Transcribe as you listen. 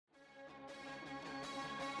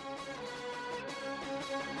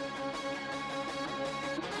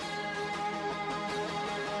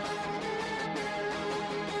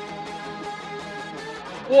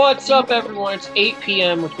What's up, everyone? It's 8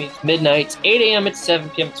 p.m., which means midnight. It's 8 a.m., it's 7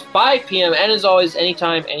 p.m., it's 5 p.m., and as always,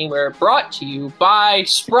 anytime, anywhere, brought to you by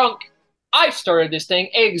Sprunk. I started this thing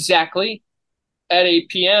exactly at 8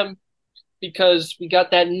 p.m. because we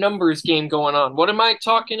got that numbers game going on. What am I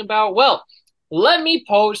talking about? Well, let me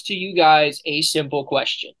pose to you guys a simple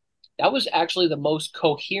question. That was actually the most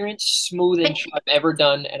coherent, smooth intro I've ever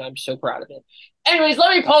done, and I'm so proud of it. Anyways,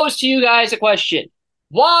 let me pose to you guys a question.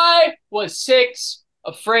 Why was 6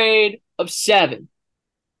 afraid of 7?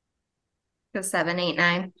 Go 7, 8,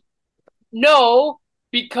 9. No,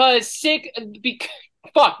 because 6.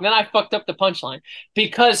 Fuck, then I fucked up the punchline.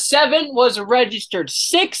 Because 7 was a registered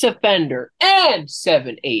 6 offender and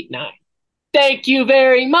 7, 8, 9. Thank you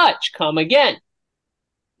very much. Come again.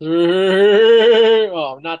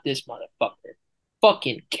 Oh, not this motherfucker.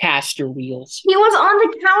 Fucking caster wheels. He was on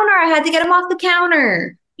the counter. I had to get him off the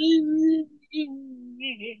counter.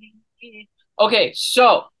 Okay,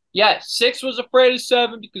 so yes, 6 was afraid of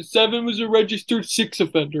 7 because 7 was a registered 6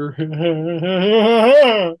 offender.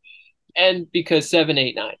 And because 7,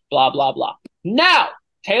 8, 9. Blah blah blah. Now,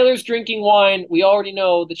 Taylor's drinking wine. We already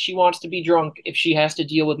know that she wants to be drunk if she has to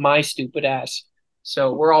deal with my stupid ass.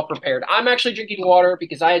 So we're all prepared. I'm actually drinking water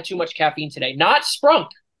because I had too much caffeine today. Not Sprunk,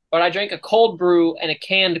 but I drank a cold brew and a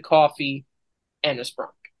canned coffee and a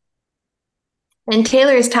Sprunk. And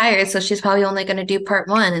Taylor is tired, so she's probably only going to do part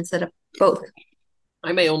one instead of both.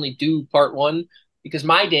 I may only do part one because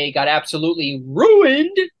my day got absolutely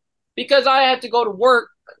ruined because I had to go to work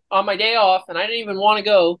on my day off and I didn't even want to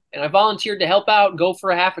go. And I volunteered to help out, go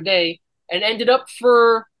for a half a day, and ended up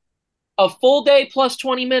for a full day plus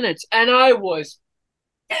 20 minutes. And I was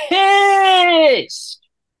pissed.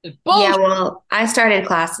 Yeah, Bullshit. well, I started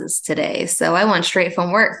classes today, so I went straight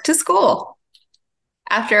from work to school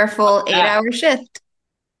after a full eight That. hour shift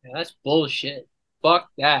Yeah, that's bullshit. Fuck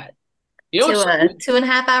that. You know to what's a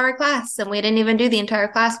 2.5 hour class. And we didn't even do the entire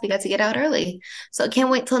class. We got to get out early. So I can't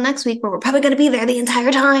wait till next week where we're probably going to be there the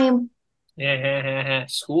entire time.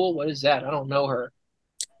 school? What is that? I don't know her.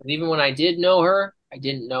 But even when I did know her, I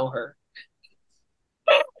didn't know her.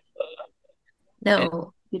 And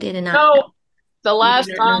No, you did not know. no, the You do last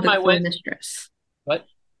not know time the I cruel went, mistress. what?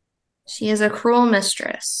 She is a cruel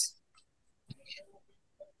mistress.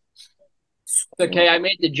 Okay, I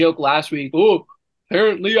made the joke last week. Oh,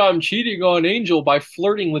 apparently I'm cheating on Angel by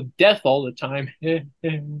flirting with death all the time.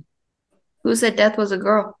 Who said death was a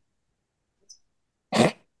girl?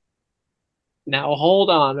 Now hold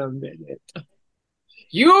on a minute.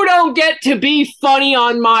 You don't get to be funny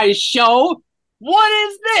on my show. What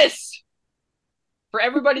is this? For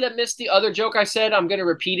everybody that missed the other joke I said, I'm going to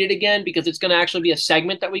repeat it again because it's going to actually be a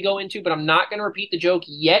segment that we go into, but I'm not going to repeat the joke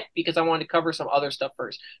yet because I wanted to cover some other stuff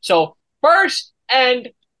first. So, first and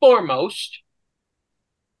foremost,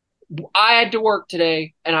 I had to work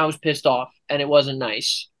today and I was pissed off and it wasn't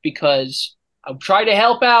nice because I tried to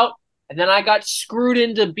help out and then I got screwed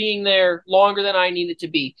into being there longer than I needed to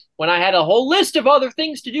be when I had a whole list of other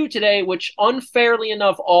things to do today, which unfairly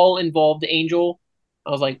enough all involved Angel.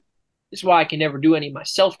 I was like, this is why I can never do any of my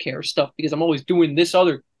self care stuff because I'm always doing this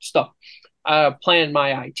other stuff. I planned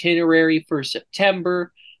my itinerary for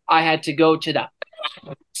September. I had to go to the.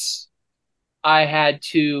 I had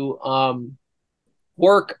to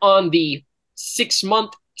work on the 6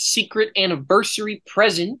 month secret anniversary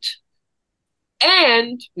present.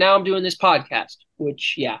 And now I'm doing this podcast,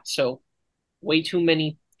 which, yeah, so way too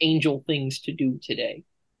many angel things to do today.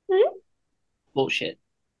 Bullshit.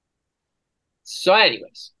 So,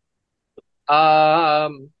 anyways,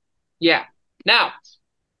 yeah. Now,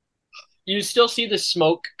 you still see the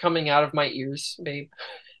smoke coming out of my ears, babe.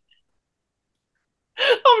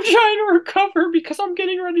 I'm trying to recover because I'm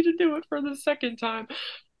getting ready to do it for the second time.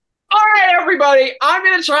 All right, everybody. I'm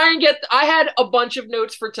going to try and get. I had a bunch of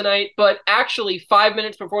notes for tonight, but actually, 5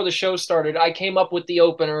 minutes before the show started, I came up with the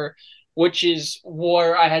opener, which is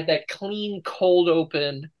where I had that clean, cold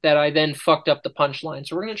open that I then fucked up the punchline.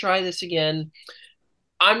 So we're going to try this again.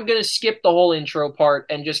 I'm going to skip the whole intro part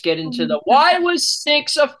and just get into the why was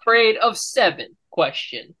 6 afraid of 7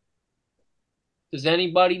 question. Does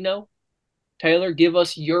anybody know? Taylor, give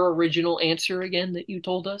us your original answer again that you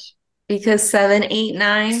told us. Because 7, 8,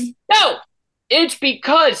 9. No, it's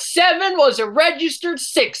because 7 was a registered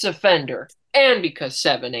 6 offender, and because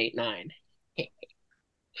 7, 8, 9.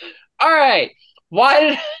 All right, why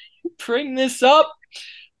did I bring this up?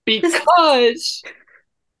 Because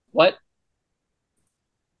what?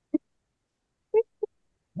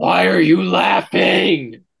 Why are you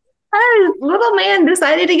laughing? Little man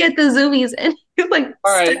decided to get the zoomies and he's like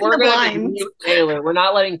All stuck right, in we're the gonna have to blinds. mute Taylor. We're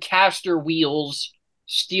not letting caster wheels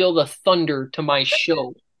steal the thunder to my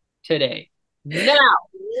show today. Now,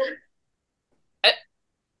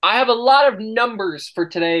 I have a lot of numbers for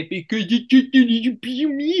today because you be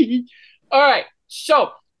me. All right.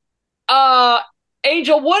 So, uh,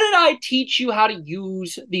 Angel, what did I teach you how to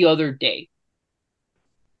use the other day?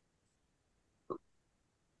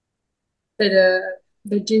 The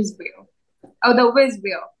jizz wheel. Oh, the whiz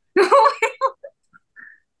wheel.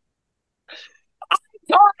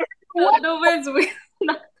 What? The whiz wheel.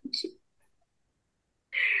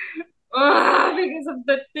 Because of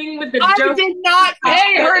the thing with the I joke. did not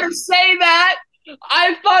pay her to say that.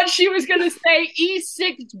 I thought she was going to say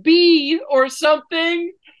E6B or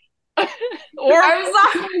something, or I'm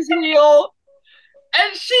sorry. jizz wheel,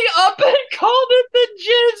 and she up and called it the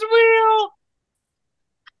jizz wheel.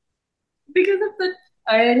 Because of the.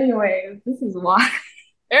 Anyway, this is why.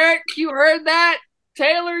 Eric, you heard that?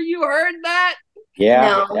 Taylor, you heard that?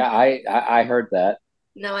 No. I heard that.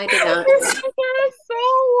 No, I did not. So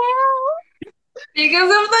well. Because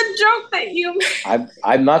of the joke that you made.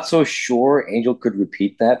 I'm not so sure Angel could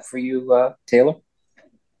repeat that for you, Taylor.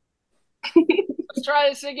 Let's try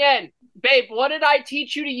this again. Babe, what did I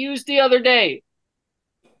teach you to use the other day?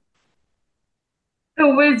 The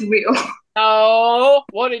whiz wheel. No,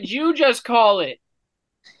 what did you just call it?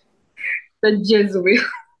 The jizz wheel.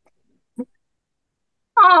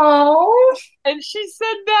 Oh. And she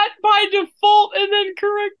said that by default and then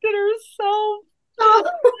corrected herself.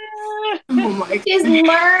 Oh my She's God.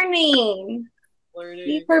 learning. B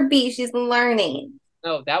Learning. for B, she's learning.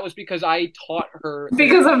 No, that was because I taught her.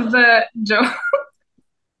 Because of the joke.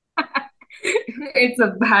 It's a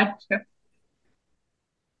bad joke.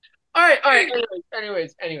 All right.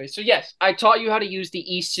 Anyways. So yes, I taught you how to use the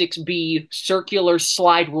E6B circular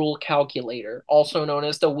slide rule calculator, also known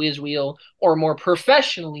as the whiz wheel, or more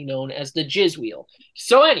professionally known as the jizz wheel.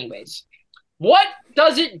 So anyways, what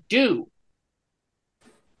does it do?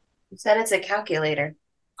 You said it's a calculator.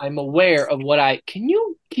 I'm aware of what I can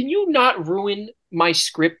you not ruin my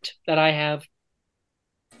script that I have?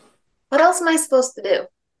 What else am I supposed to do?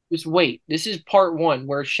 Just wait. This is part 1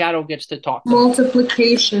 where Shadow gets to talk.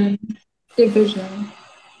 Multiplication, division.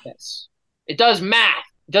 Yes. It does math.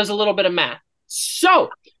 It does a little bit of math. So,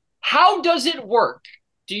 how does it work?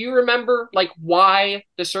 Do you remember like why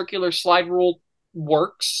the circular slide rule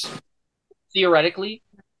works theoretically?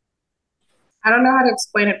 I don't know how to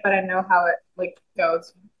explain it, but I know how it like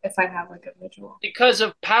goes if I have like a visual. Because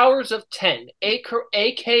of powers of 10,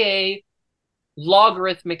 aka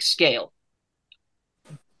logarithmic scale.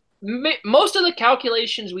 Most of the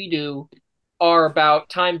calculations we do are about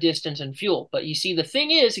time, distance, and fuel. But you see, the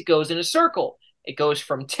thing is, it goes in a circle. It goes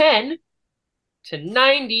from 10 to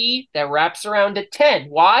 90 that wraps around to 10.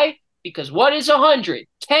 Why? Because what is 100?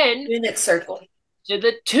 10 Unit circle. to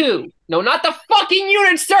the 2. No, not the fucking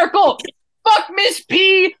unit circle! Fuck Miss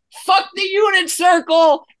P! Fuck the unit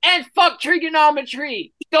circle! And fuck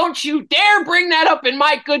trigonometry! Don't you dare bring that up in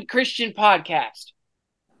my good Christian podcast.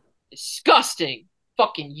 Disgusting.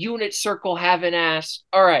 Fucking unit circle having ass.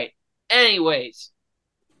 Alright. Anyways.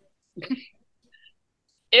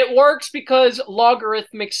 It works because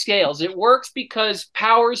logarithmic scales. It works because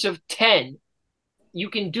powers of 10. You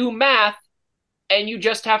can do math, and you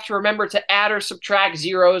just have to remember to add or subtract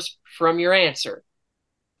zeros from your answer.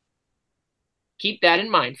 Keep that in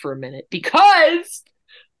mind for a minute, because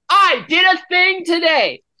I did a thing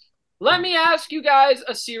today. Let me ask you guys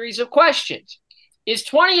a series of questions. Is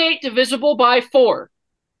 28 divisible by 4?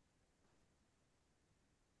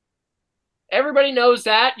 Everybody knows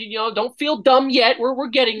that. Don't feel dumb yet. We're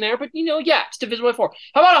getting there, but yeah, it's divisible by 4.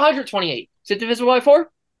 How about 128? Is it divisible by 4?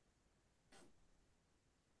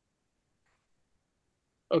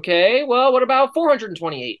 Okay, well, what about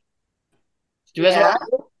 428? It's divisible by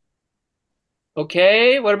 4?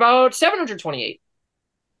 Okay, what about 728?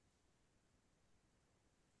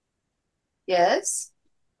 Yes.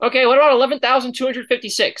 Okay, what about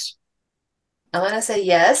 11,256? I'm gonna say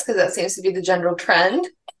yes, because that seems to be the general trend.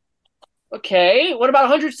 Okay, what about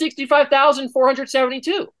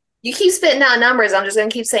 165,472? You keep spitting out numbers, I'm just gonna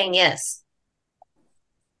keep saying yes.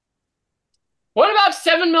 What about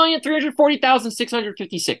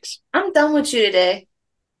 7,340,656? I'm done with you today.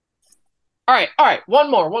 All right, one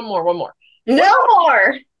more. No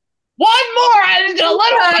more. One more! I was gonna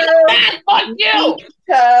let him math. Fuck you!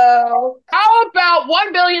 So How about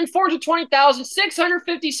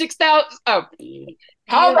 1,420,656,000? Oh. you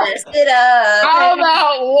messed it up. How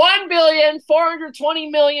about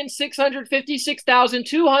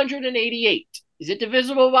 1,420,656,288? Is it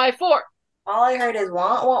divisible by 4? All I heard is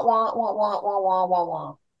wah wah wah wah wah wah wah wah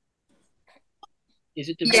wah. Is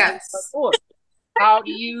it divisible by Yes. 4? How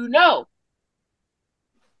do you know?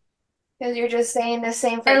 Because you're just saying the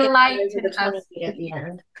same freaking letters with the Enlighten 28 at the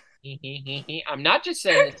end. I'm not just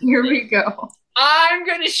saying this. Here we go. I'm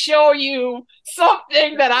going to show you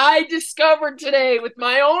something that I discovered today with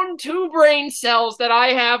my own 2 brain cells that I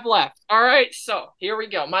have left. All right, so here we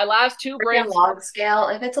go. My last 2 brain cells. Log scale.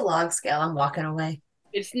 If it's a log scale, I'm walking away.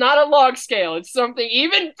 It's not a log scale. It's something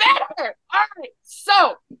even better. All right,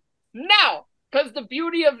 so now, because the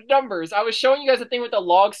beauty of numbers, I was showing you guys the thing with the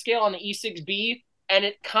log scale on the E6B, and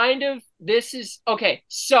it kind of, this is, okay,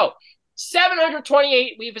 so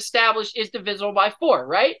 728 we've established is divisible by 4,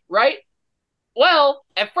 right? Right? Well,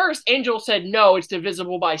 at first, Angel said, no, it's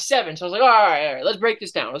divisible by 7. So I was like, all right, let's break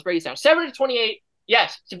this down. 728,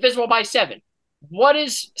 yes, it's divisible by 7. What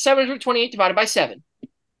is 728 divided by 7?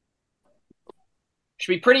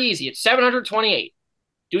 Should be pretty easy. It's 728.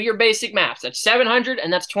 Do your basic maths. That's 700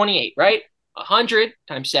 and that's 28, right? 100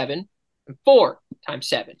 times 7 and 4 times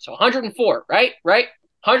 7. So 104, right?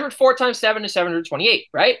 104 times 7 is 728,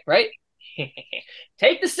 right?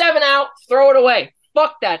 Take the 7 out, throw it away.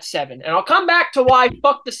 Fuck that 7. And I'll come back to why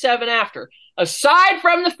fuck the 7 after. Aside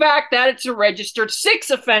from the fact that it's a registered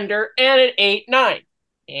 6 offender and an 8-9.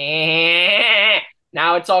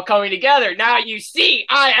 Now it's all coming together. Now you see,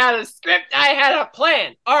 I had a script, I had a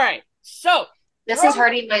plan. All right, so. This is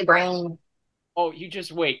hurting my brain. Oh, you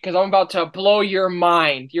just wait, because I'm about to blow your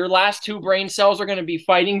mind. Your last 2 brain cells are going to be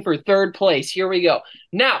fighting for 3rd place. Here we go.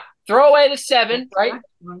 Now, throw away the 7, right?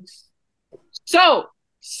 So,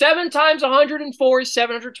 7 times 104 is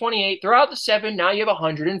 728. Throw out the 7, now you have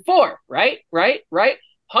 104, right?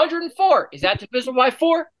 104, is that divisible by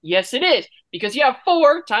 4? Yes, it is, because you have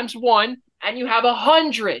 4 times 1, and you have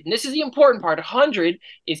 100. And this is the important part. 100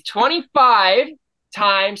 is 25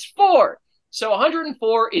 times 4. So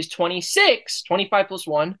 104 is 26. 25 plus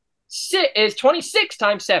 1 is 26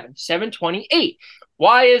 times 7. 728.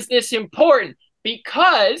 Why is this important?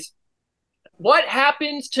 Because what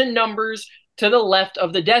happens to numbers to the left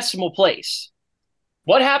of the decimal place?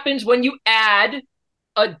 What happens when you add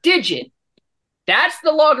a digit? That's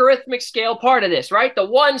the logarithmic scale part of this, right? The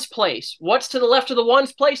ones place. What's to the left of the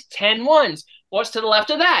ones place? 10 ones. What's to the left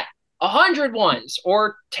of that? 100 ones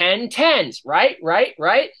or 10 tens, right?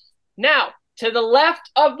 Now, to the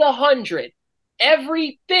left of the 100,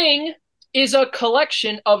 everything is a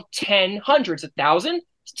collection of 10 hundreds. 1,000 is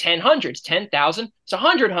 10 hundreds. 10,000 is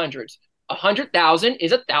 100 hundreds. 100,000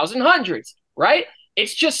 is 1,000 hundreds, right?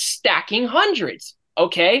 It's just stacking hundreds,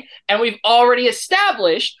 okay? And we've already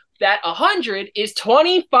established that 100 is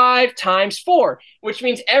 25 times 4, which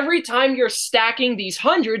means every time you're stacking these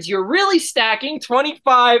hundreds, you're really stacking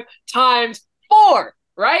 25 times 4,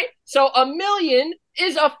 right? So a million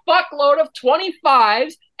is a fuckload of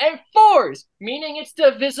 25s and 4s, meaning it's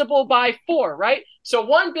divisible by 4, right? So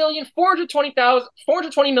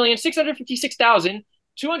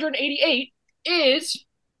 1,420,656,288 is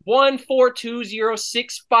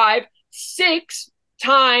 1420656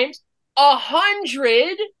 times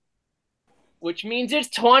 100, which means it's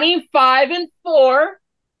 25 and 4,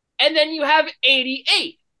 and then you have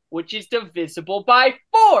 88, which is divisible by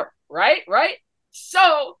 4, right?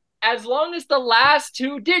 So, as long as the last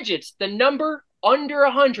 2 digits, the number under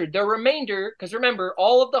 100, the remainder, because remember,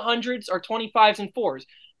 all of the hundreds are 25s and 4s.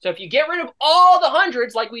 So if you get rid of all the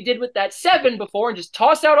hundreds, like we did with that 7 before, and just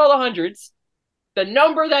toss out all the hundreds, the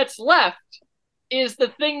number that's left is the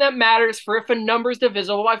thing that matters for if a number is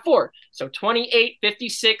divisible by 4. So 28,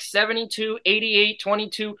 56, 72, 88,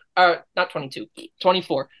 22, not 22,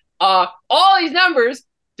 24. All these numbers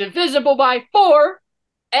divisible by 4,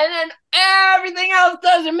 and then everything else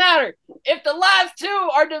doesn't matter. If the last 2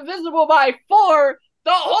 are divisible by 4,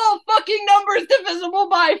 the whole fucking number is divisible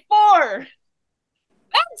by 4.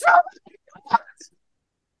 That's so.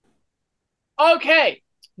 Okay,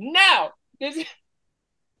 now isn't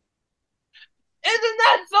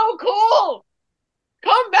that so cool?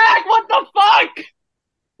 Come back, what the fuck?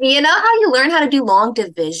 You know how you learn how to do long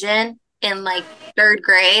division in like 3rd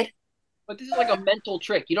grade? But this is like a mental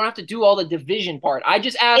trick. You don't have to do all the division part. I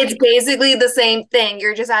just asked. It's basically the same thing.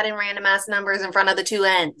 You're just adding random ass numbers in front of the 2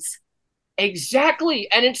 ends. Exactly.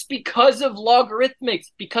 And it's because of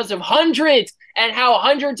logarithmics, because of hundreds, and how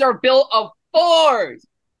hundreds are built of 4s.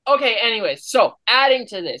 Okay, anyways, so adding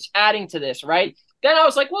to this, right? Then I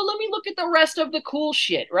was like, well, let me look at the rest of the cool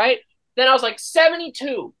shit, right? Then I was like,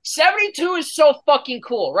 72. 72 is so fucking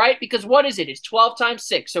cool, right? Because what is it? It's 12 times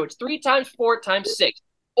 6. So it's 3 times 4 times 6.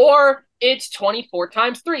 Or it's 24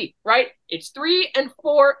 times 3, right? It's 3 and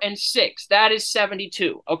 4 and 6. That is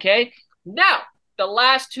 72, okay? Now, the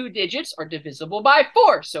last 2 digits are divisible by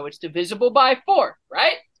 4. So it's divisible by 4,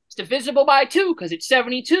 right? It's divisible by 2 because it's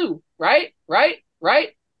 72, right?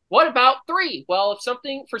 What about 3? Well, if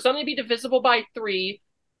something to be divisible by 3,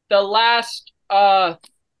 the last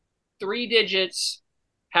 3 digits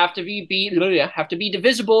have to be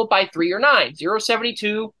divisible by 3 or 9. 0 is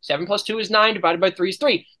 72, 7 plus 2 is 9, divided by 3 is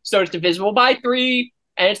 3. So it's divisible by 3,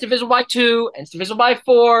 and it's divisible by 2, and it's divisible by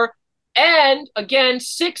 4. And again,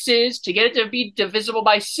 6's, to get it to be divisible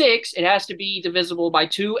by 6, it has to be divisible by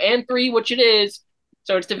 2 and 3, which it is.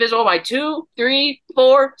 So it's divisible by 2, 3,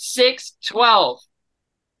 4, 6, 12.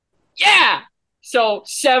 Yeah! So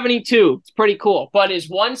 72. It's pretty cool. But is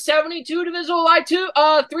 172 divisible by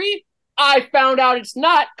 3? I found out it's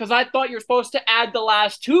not, because I thought you're supposed to add the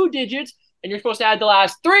last 2 digits, and you're supposed to add the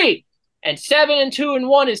last 3. And 7 and 2 and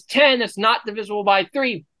 1 is 10. That's not divisible by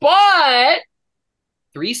 3. But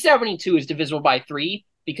 372 is divisible by 3,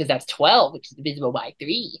 because that's 12, which is divisible by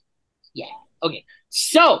 3. Yeah. Okay.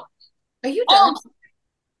 So. Are you done?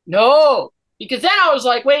 No. Because then I was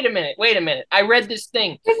like, wait a minute. I read this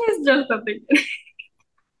thing. This is just something.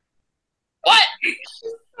 What?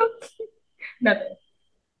 Nothing.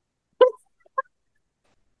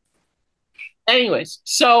 Anyways,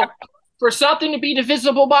 so for something to be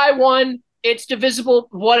divisible by 1, it's divisible,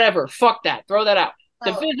 whatever. Fuck that. Throw that out.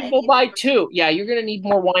 Divisible by 2. Yeah, you're going to need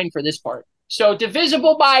more wine for this part. So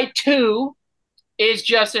divisible by 2 is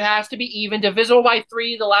just, it has to be even. Divisible by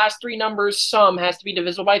 3, the last 3 numbers sum has to be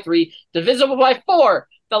divisible by 3. Divisible by 4,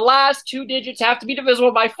 the last 2 digits have to be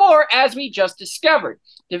divisible by 4, as we just discovered.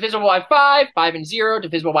 Divisible by 5, 5 and 0.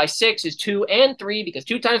 Divisible by 6 is 2 and 3, because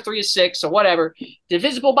 2 times 3 is 6, so whatever.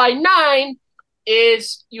 Divisible by 9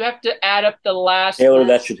 is, you have to add up the last... Taylor,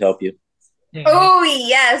 that should help you. Oh,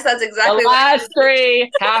 yes, that's exactly the last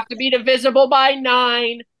 3 have to be divisible by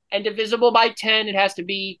 9, and divisible by 10, it has to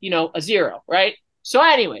be, a 0, right? So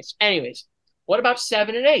anyways, what about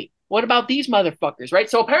 7 and 8? What about these motherfuckers, right?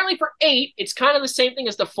 So apparently for 8, it's kind of the same thing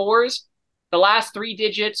as the 4s. The last 3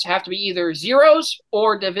 digits have to be either 0s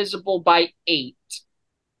or divisible by 8.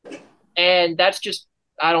 And that's just,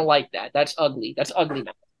 I don't like that. That's ugly. That's ugly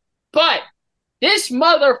math. But this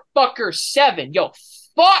motherfucker 7,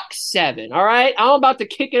 fuck 7, all right? I'm about to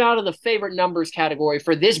kick it out of the favorite numbers category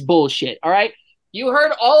for this bullshit, all right? You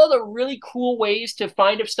heard all of the really cool ways to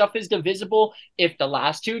find if stuff is divisible, if the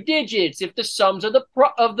last 2 digits, if the sums of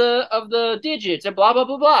the digits, and blah blah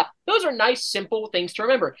blah blah. Those are nice, simple things to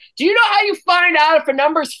remember. Do you know how you find out if a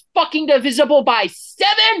number's fucking divisible by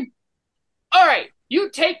 7? All right, you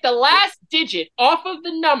take the last digit off of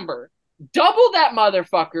the number, double that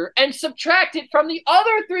motherfucker, and subtract it from the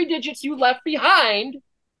other 3 digits you left behind.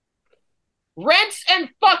 Rinse and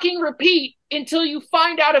fucking repeat until you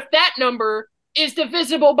find out if that number is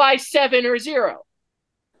divisible by 7 or 0.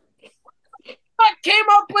 What came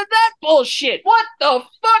up with that bullshit? What the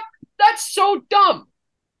fuck? That's so dumb.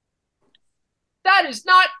 That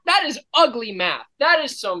is ugly math. That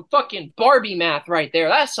is some fucking Barbie math right there.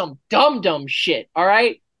 That's some dumb shit, all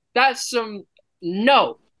right? That's some,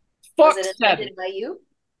 no. Fuck Was it 7. invented by you?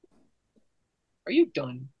 Are you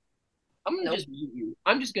done? I'm going to just mute you.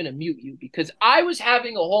 I'm just going to mute you because I was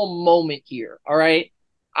having a whole moment here, all right?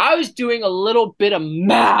 I was doing a little bit of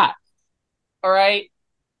math, all right?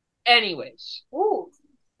 Anyways. Ooh.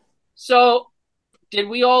 So, did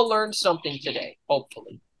we all learn something today?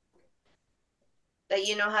 Hopefully. That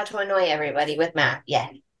you know how to annoy everybody with math. Yeah.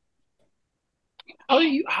 How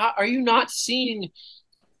are you not seeing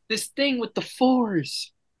this thing with the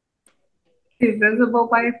 4s? Divisible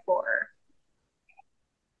by 4.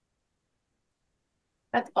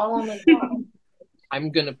 That's all on the top. I'm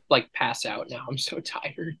gonna pass out now. I'm so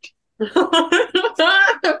tired. He just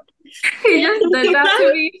did that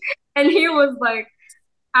to me, and he was like,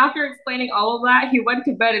 after explaining all of that, he went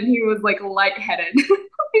to bed and he was like lightheaded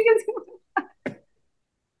because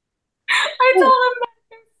I told him that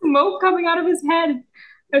there's smoke coming out of his head.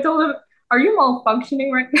 I told him, "Are you malfunctioning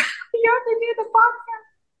right now? You have to do the podcast."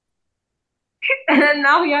 And then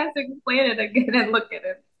now he has to explain it again and look at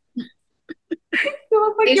it. You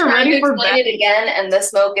look like He's you're trying to ready for explain bed. it again, and the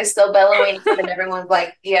smoke is still bellowing, and everyone's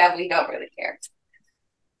like, "Yeah, we don't really care."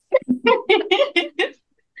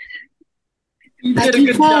 You Like did a you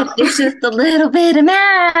good said, job. it's just a little bit of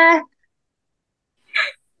math.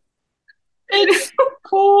 It's so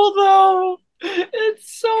cool, though.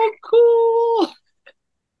 It's so cool.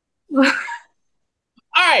 All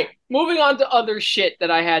right, moving on to other shit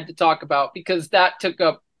that I had to talk about because that took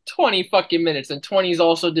up 20 fucking minutes, and 20 is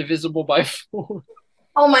also divisible by 4.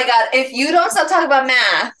 Oh my god! If you don't stop talking about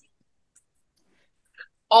math,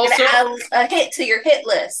 I'm Also, gonna add a hit to your hit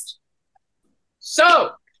list.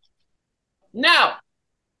 so now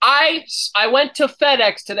I went to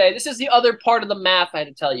FedEx today. This is the other part of the math I had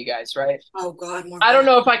to tell you guys, right? Oh god! I don't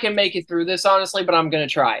know if I can make it through this honestly, but I'm gonna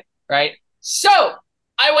try. right? So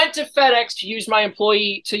I went to FedEx to use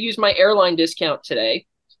my airline discount today,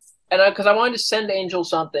 and because I wanted to send Angel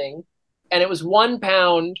something, and it was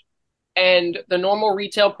 £1, and the normal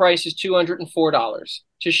retail price is $204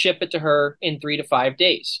 to ship it to her in 3 to 5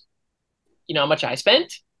 days. You know how much I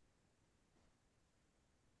spent?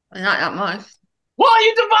 Not that much. Well,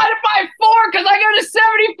 you divide it by 4 because I got a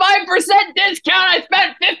 75% discount. I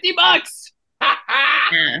spent $50.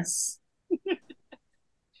 Yes.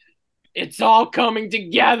 It's all coming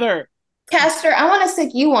together. Castor, I want to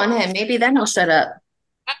stick you on him. Maybe then he'll shut up.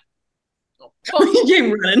 He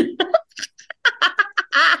came running.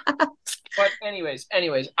 But anyways,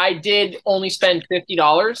 I did only spend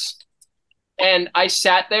 $50, and I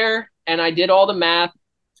sat there and I did all the math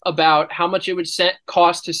about how much it would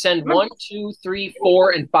cost to send 1, 2, 3,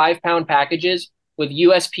 4, and 5 pound packages with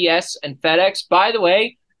USPS and FedEx. By the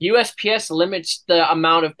way, USPS limits the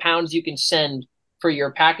amount of pounds you can send for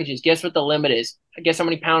your packages. Guess what the limit is? Guess how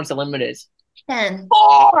many pounds the limit is? 10.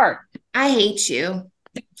 4. I hate you.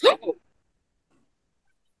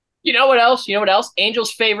 You know what else?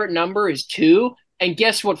 Angel's favorite number is 2. And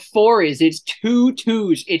guess what 4 is? It's 2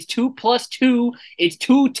 2s. It's 2 plus 2. It's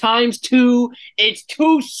 2 times 2. It's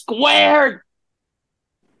 2 squared.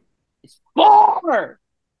 It's 4.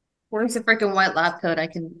 Where's the freaking white lab coat? I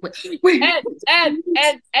can wait. And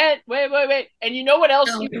wait. And you know what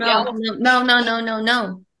else you yell?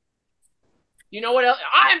 No. You know what else?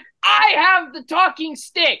 I have the talking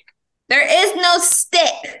stick. There is no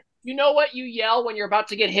stick. You know what you yell when you're about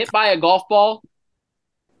to get hit by a golf ball?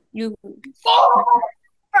 You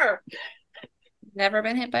 4. never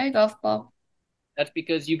been hit by a golf ball. That's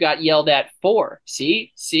because you got yelled at 4.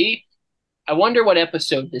 See? I wonder what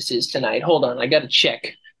episode this is tonight. Hold on, I gotta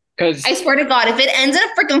check. Because I swear to God, if it ends in a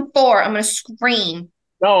freaking 4, I'm gonna scream.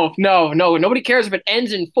 No. Nobody cares if it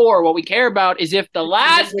ends in 4. What we care about is if the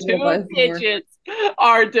last 2 digits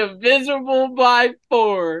are divisible by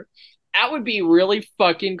 4. That would be really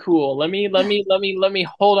fucking cool. Let me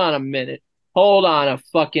hold on a minute. Hold on a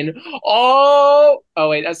fucking Oh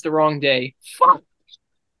wait, that's the wrong day. Fuck.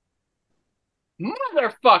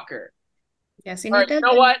 Motherfucker. Yes, All right, you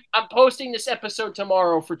know what? I'm posting this episode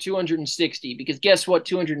tomorrow for 260 because guess what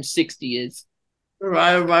 260 is?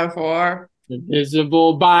 Divided by 4.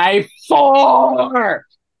 Divisible by 4.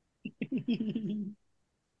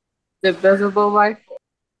 Divisible by 4.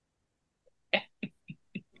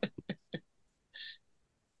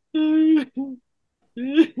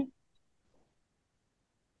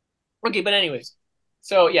 Okay, but anyways,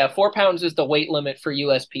 so yeah, 4 pounds is the weight limit for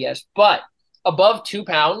USPS, but above 2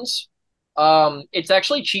 pounds, it's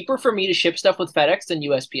actually cheaper for me to ship stuff with FedEx than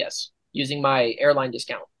USPS using my airline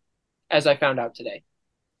discount, as I found out today.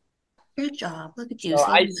 Good job. Look at you. So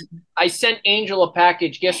I sent Angel a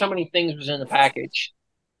package. Guess how many things was in the package?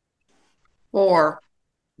 4.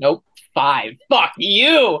 Nope. 5. Fuck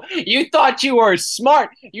you. You thought you were smart.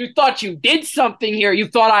 You thought you did something here. You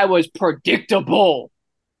thought I was predictable.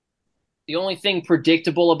 The only thing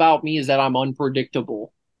predictable about me is that I'm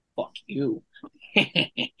unpredictable. Fuck you.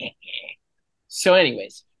 So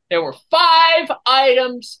anyways, there were 5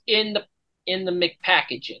 items in the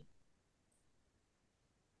McPackaging.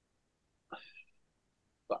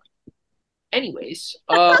 Anyways,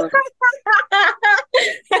 as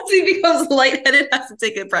he becomes lightheaded, has to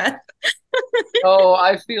take a breath. Oh,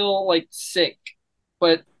 I feel like sick,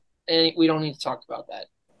 but we don't need to talk about that.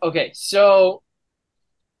 Okay, so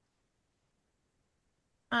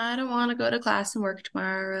I don't want to go to class and work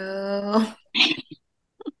tomorrow.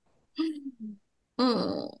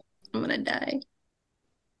 I'm gonna die.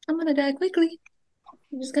 I'm gonna die quickly.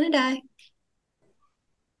 I'm just gonna die.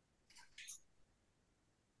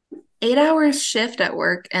 8 hours shift at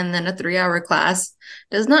work and then a 3-hour class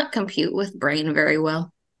does not compute with brain very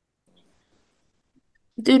well.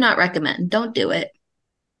 Do not recommend. Don't do it.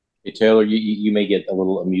 Hey, Taylor, you may get a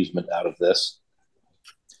little amusement out of this.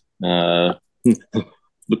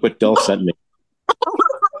 Look what Dell sent me.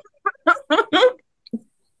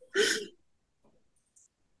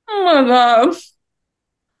 Oh my God.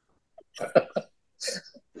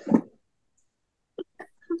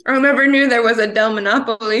 I never knew there was a Dell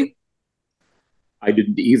Monopoly. I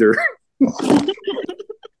didn't either.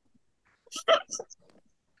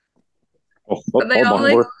 Hold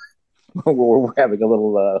on. We're having a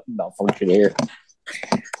little malfunction here.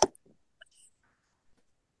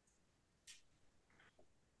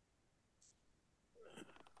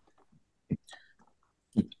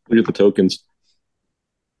 Look at the tokens.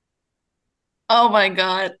 Oh my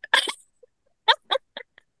God.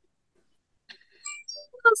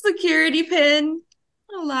 A security pin,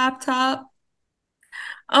 a laptop,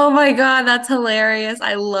 Oh my God, that's hilarious.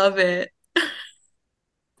 I love it.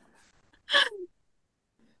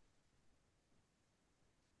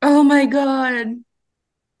 Oh my God.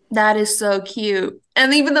 That is so cute.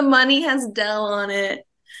 And even the money has Dell on it.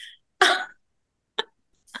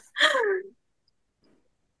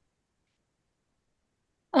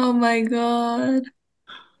 Oh my God.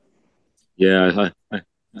 Yeah,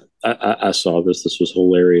 I saw this. This was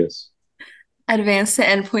hilarious. Advanced to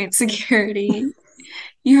endpoint security.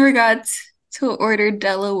 You forgot to order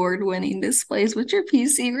Dell award-winning displays with your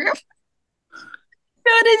PC room.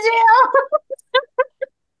 Go to jail.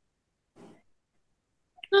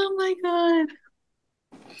 Oh my God.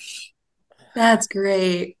 That's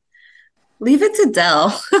great. Leave it to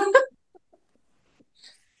Dell.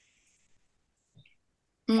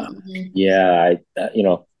 Mm-mm. Yeah,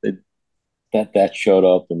 that showed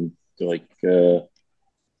up and they're like,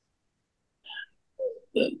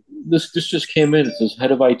 this just came in. It says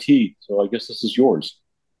head of IT, so I guess this is yours.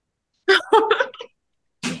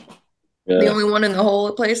 The Yeah. only one in the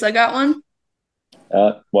whole place I got one.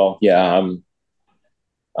 Well, yeah,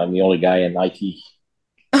 I'm the only guy in IT.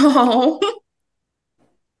 Oh,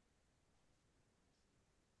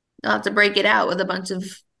 I'll have to break it out with a bunch of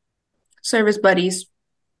service buddies.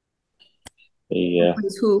 Yeah.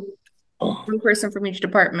 Who's who? One person from each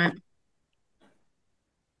department.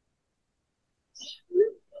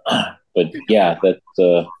 But yeah, that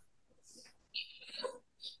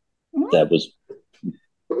was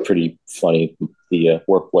pretty funny. The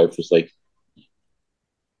work wife was like,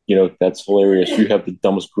 that's hilarious. You have the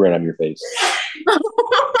dumbest grin on your face.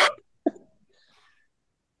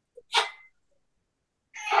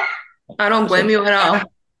 I don't blame you at all.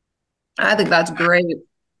 I think that's great.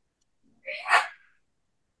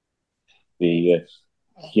 The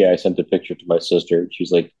Yeah, I sent a picture to my sister.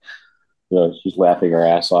 She's like, she's laughing her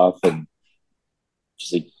ass off, and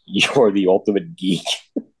she's like, "You're the ultimate geek."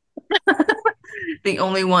 The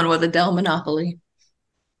only one with a Dell Monopoly.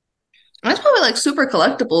 That's probably like super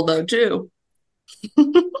collectible though, too. I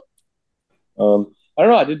don't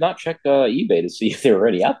know. I did not check eBay to see if there were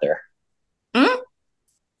any out there. Hmm?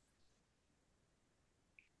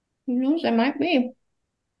 Who knows? It might be.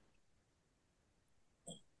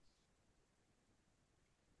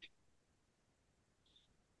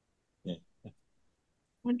 Yeah.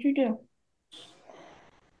 What'd you do?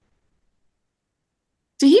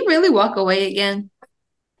 Did he really walk away again?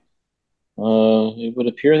 It would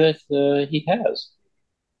appear that he has.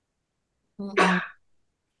 Mm-mm.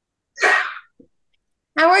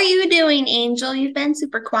 How are you doing, Angel? You've been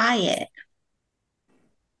super quiet.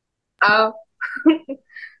 Oh,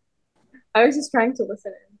 I was just trying to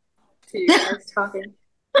listen in to you guys talking.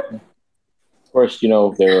 Of course, there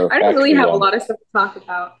are I don't really actually, have a lot of stuff to talk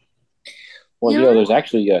about. well, Yeah. there's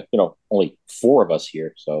actually, only four of us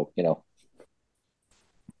here, so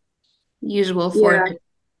Usual Yeah.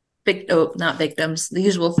 not victims, the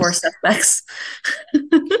usual four suspects.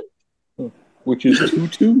 which is two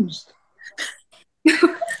twos.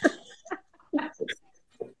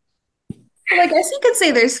 Well, I guess you could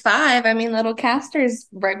say there's five. I mean, little Castor's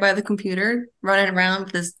right by the computer, running around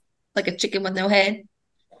with this like a chicken with no head.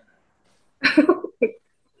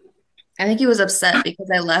 I think he was upset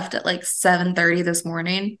because I left at like 7:30 this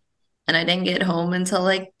morning and I didn't get home until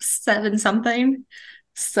like 7 something.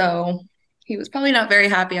 So he was probably not very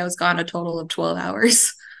happy I was gone a total of 12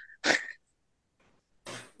 hours.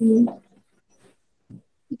 He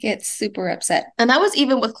gets super upset. And that was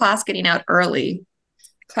even with class getting out early.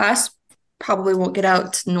 Class probably won't get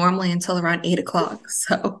out normally until around 8 o'clock.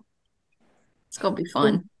 So it's gonna be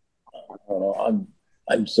fun. I don't know.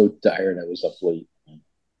 I'm so tired. I was up late.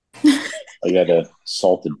 I got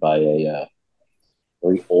assaulted by a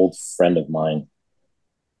very old friend of mine.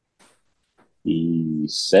 He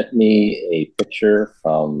sent me a picture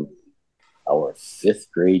from our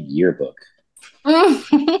fifth grade yearbook.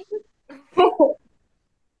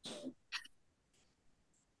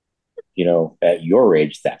 At your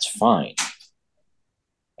age, that's fine.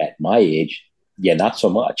 At my age, yeah, not so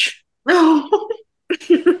much.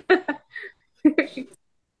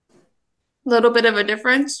 Little bit of a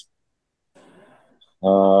difference.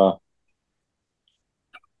 Uh,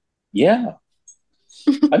 yeah,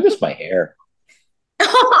 I miss my hair.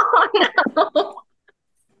 Oh no.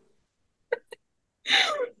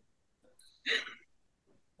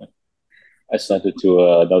 I sent it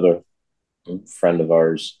to another friend of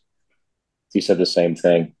ours. He said the same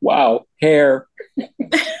thing. Wow, hair.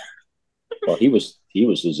 Well, he was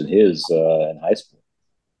losing his in high school.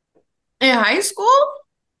 In high school?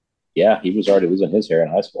 Yeah, he was already losing his hair in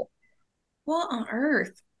high school. What on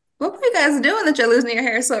earth? What were you guys doing that you're losing your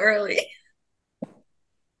hair so early?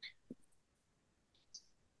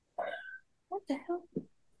 What the hell?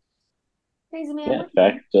 Crazy man. Yeah, in What the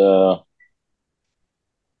fact,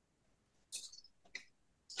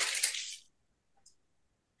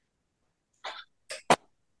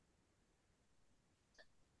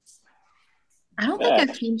 I don't think I've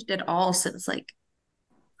fact, changed at all since like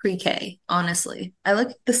pre-K, honestly. I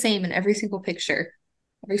look the same in every single picture,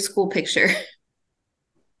 every school picture.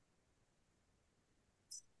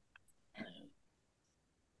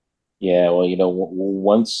 yeah. Well,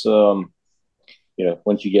 once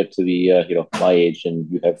once you get to the my age and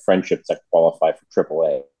you have friendships that qualify for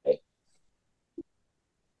AAA.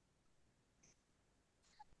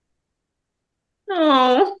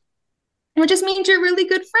 Oh, it just means you're really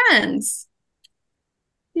good friends.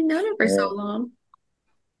 You've known him for so Uh, long.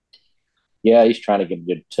 yeah, he's trying to get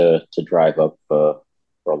me to drive up for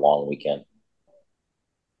a long weekend.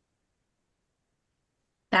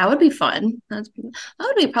 That would be fun. That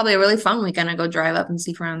would be probably a really fun weekend to go drive up and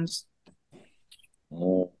see friends.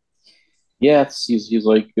 Uh, yeah, he's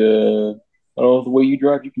like, oh, the way you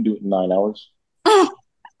drive, you can do it in 9 hours.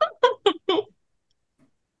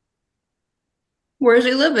 Where does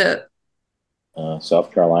he live at?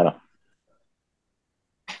 South Carolina.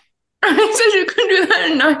 He said you could do that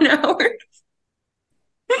in 9 hours.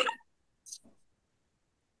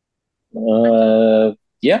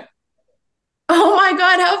 Yeah, Oh my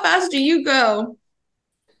God, how fast do you go?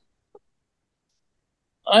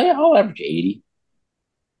 I'll average 80.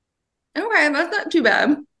 Okay, that's not too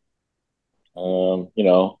bad. You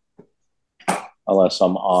know, unless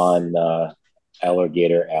I'm on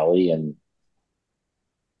Alligator Alley, and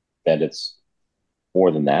then it's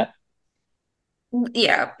more than that.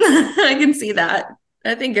 Yeah, I can see that.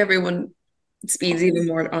 I think everyone speeds even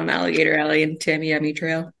more on Alligator Alley and Tamiami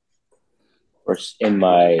Trail. Of course, in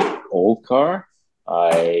my old car,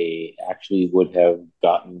 I actually would have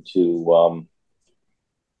gotten to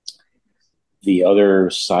the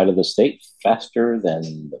other side of the state faster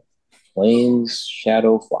than the plane's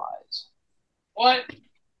shadow flies. What?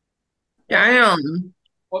 Damn.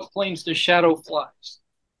 What planes does Shadow flies?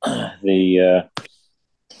 The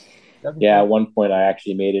Yeah, at one point I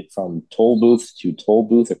actually made it from toll booth to toll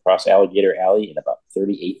booth across Alligator Alley in about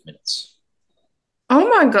 38 minutes. Oh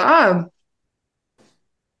my God.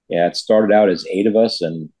 Yeah, it started out as 8 of us,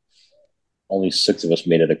 and only 6 of us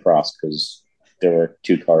made it across because there were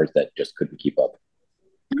 2 cars that just couldn't keep up.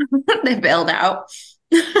 They bailed out.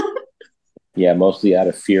 Yeah, mostly out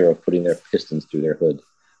of fear of putting their pistons through their hood.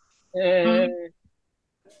 Eh,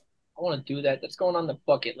 I want to do that. That's going on the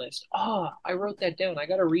bucket list. Ah, I wrote that down. I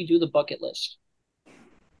got to redo the bucket list.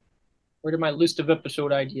 Where did my list of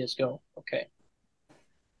episode ideas go? Okay. I'm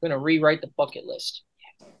going to rewrite the bucket list.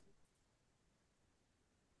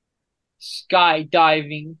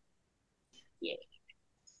 Skydiving, yeah.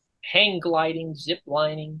 Hang gliding, zip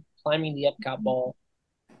lining, climbing the Epcot ball.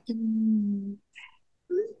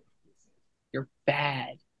 You're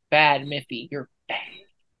bad. Bad, Miffy. You're bad.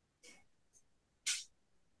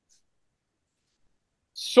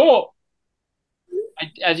 So,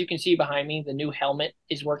 as you can see behind me, the new helmet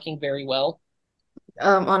is working very well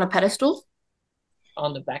On a pedestal?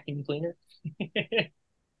 on the vacuum cleaner.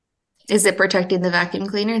 Is it protecting the vacuum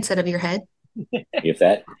cleaner instead of your head? If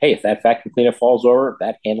that vacuum cleaner falls over,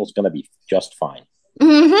 that handle's going to be just fine.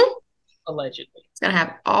 Mm-hmm. Allegedly. It's gonna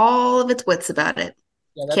have all of its wits about it.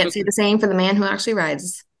 Yeah, that's Can't what say the same for the man who actually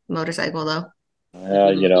rides a motorcycle, though.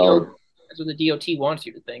 Uh, you know, that's what the DOT wants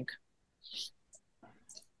you to think.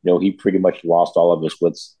 he pretty much lost all of his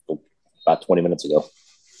wits about 20 minutes ago.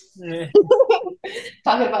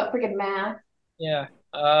 Talking about freaking math. Yeah.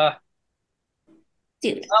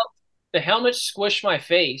 Dude, Well, the helmet squished my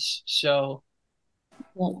face, so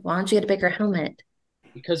well, why don't you get a bigger helmet?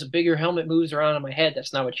 because a bigger helmet moves around on my head,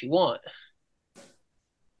 that's not what you want.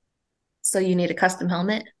 So you need a custom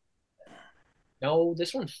helmet? No,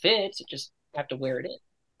 this one fits. You just have to wear it in.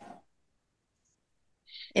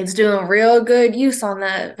 It's doing real good use on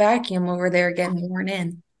that vacuum over there getting worn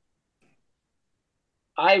in.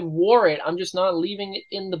 I wore it. I'm just not leaving it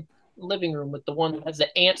in the living room with the one that has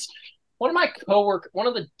the ants. One of my one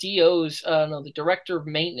of the DOs, no, the director of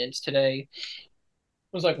maintenance today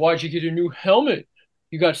was like, "Why'd you get a new helmet?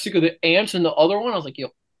 You got sick of the ants and the other one?" I was like, "Yo,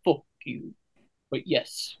 fuck you." But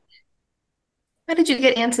yes, How did you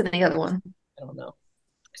get ants in the other one? I don't know.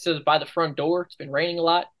 It says by the front door. It's been raining a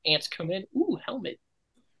lot. Ants come in. Ooh, helmet.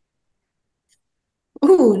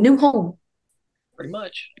 Ooh, new home. Pretty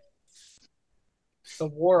much. The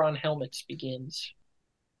war on helmets begins.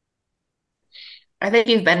 I think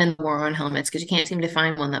you've been in the war on helmets because you can't seem to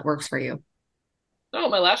find one that works for you. No,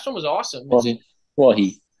 my last one was awesome. Well,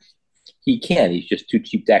 he can. He's just too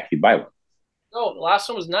cheap to actually buy one. No, the last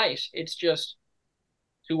one was nice. It's just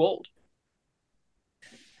too old.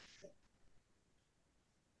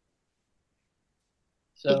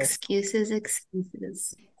 So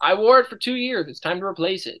Excuses. I wore it for 2 years. It's time to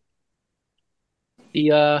replace it.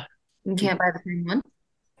 The You can't buy the same one?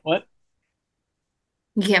 what?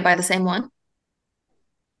 You can't buy the same one?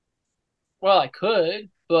 Well, I could,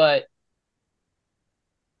 but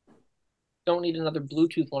don't need another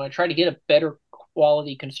Bluetooth one. I tried to get a better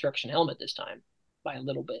quality construction helmet this time by a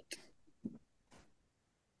little bit.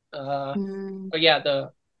 But yeah,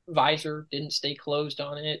 the visor didn't stay closed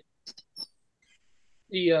on it.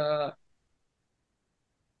 The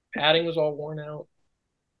padding was all worn out.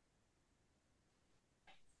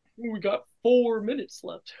 Ooh, we got 4 minutes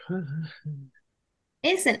left.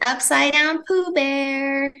 It's an upside down Pooh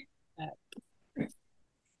Bear.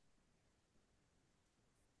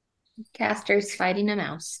 Caster's fighting a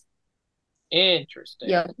mouse. Interesting.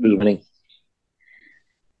 Yep. Who's winning?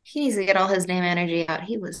 He needs to get all his damn energy out.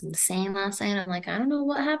 He was insane last night. I'm like, I don't know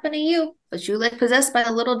what happened to you, but you like possessed by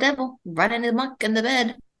a little devil running amok in the bed.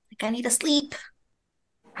 Like, I need to sleep.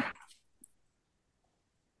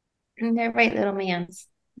 And they're right, little mans.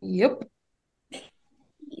 Yep.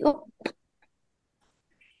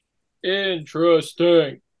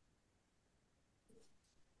 Interesting.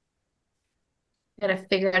 Gotta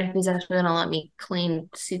figure out if he's actually gonna let me clean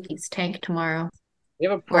Suki's tank tomorrow, We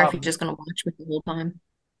have a or if problem. he's just gonna watch me the whole time.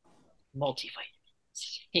 Multivitamins.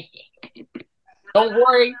 Don't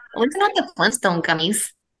worry. Well, it's not the Flintstone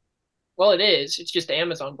gummies. Well, it is. It's just the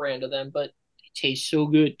Amazon brand of them, but they taste so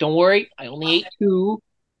good. Don't worry. I only ate 2.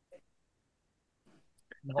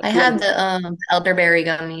 Not I two. had the elderberry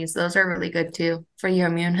gummies. Those are really good too for your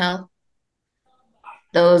immune health.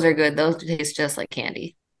 Those are good. Those taste just like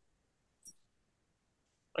candy.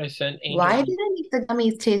 I sent Angel. Why did I make the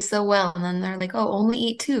gummies taste so well? And then they're like, "Oh, only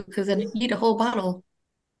eat 2," because then if you eat a whole bottle,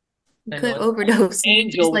 you I could know. overdose.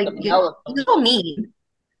 Angel Just with like the you melatonin. don't need.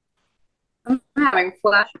 I'm having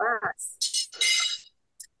flashbacks.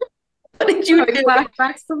 What did you Having do?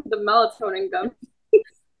 flashbacks from the melatonin gum.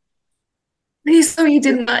 Please tell me you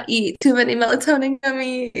did not eat too many melatonin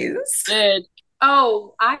gummies. Did.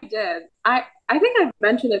 Oh, I did. I think I've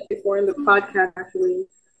mentioned it before in the podcast actually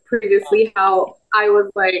previously how I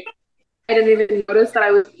was like I didn't even notice that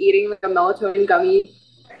I was eating like a melatonin gummy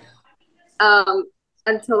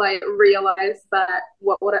until I realized that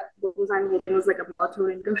what was I eating was like a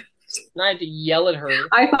melatonin gummy. And I had to yell at her.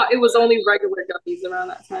 I thought it was only regular gummies around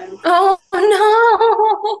that time. Oh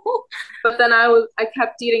no! But then I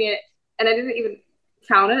kept eating it and I didn't even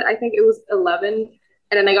count it. I think it was 11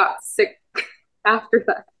 and then I got sick after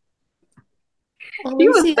that. Well, He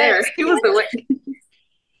was you there. got- He was awake.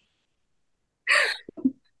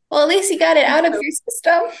 Well, at least you got it out of your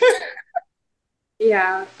system.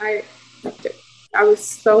 Yeah, I was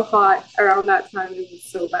so hot around that time. It was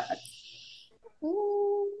so bad.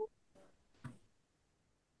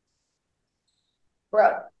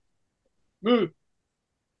 Bro. Mm.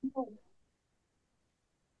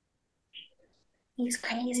 He's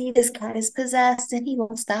crazy. This guy is possessed and he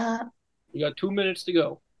won't stop. You got 2 minutes to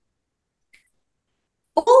go.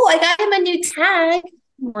 Oh, I got him a new tag.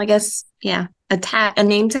 Well, I guess, yeah, a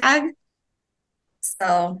name tag.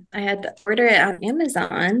 So I had to order it on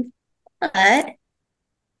Amazon, but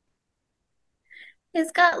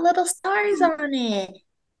it's got little stars on it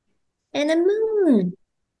and a moon.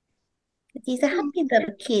 He's a happy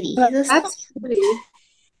little kitty. He's a That's pretty.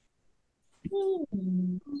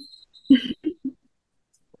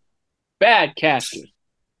 Bad casting.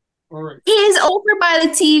 All right. He's over by the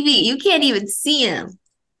TV. You can't even see him.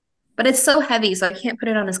 But it's so heavy, so I can't put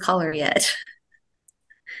it on his collar yet.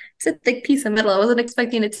 It's a thick piece of metal. I wasn't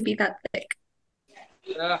expecting it to be that thick.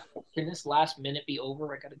 Can this last minute be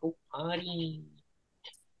over? I gotta go potty.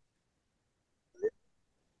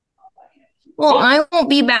 Well, I won't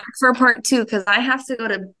be back for part 2 because I have to go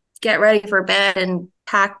to get ready for bed and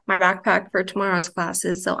pack my backpack for tomorrow's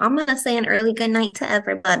classes. So I'm gonna say an early good night to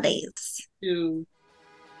everybody. Two.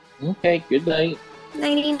 Okay, good night.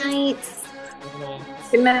 Nighty nights. Good night.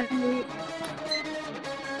 Good night.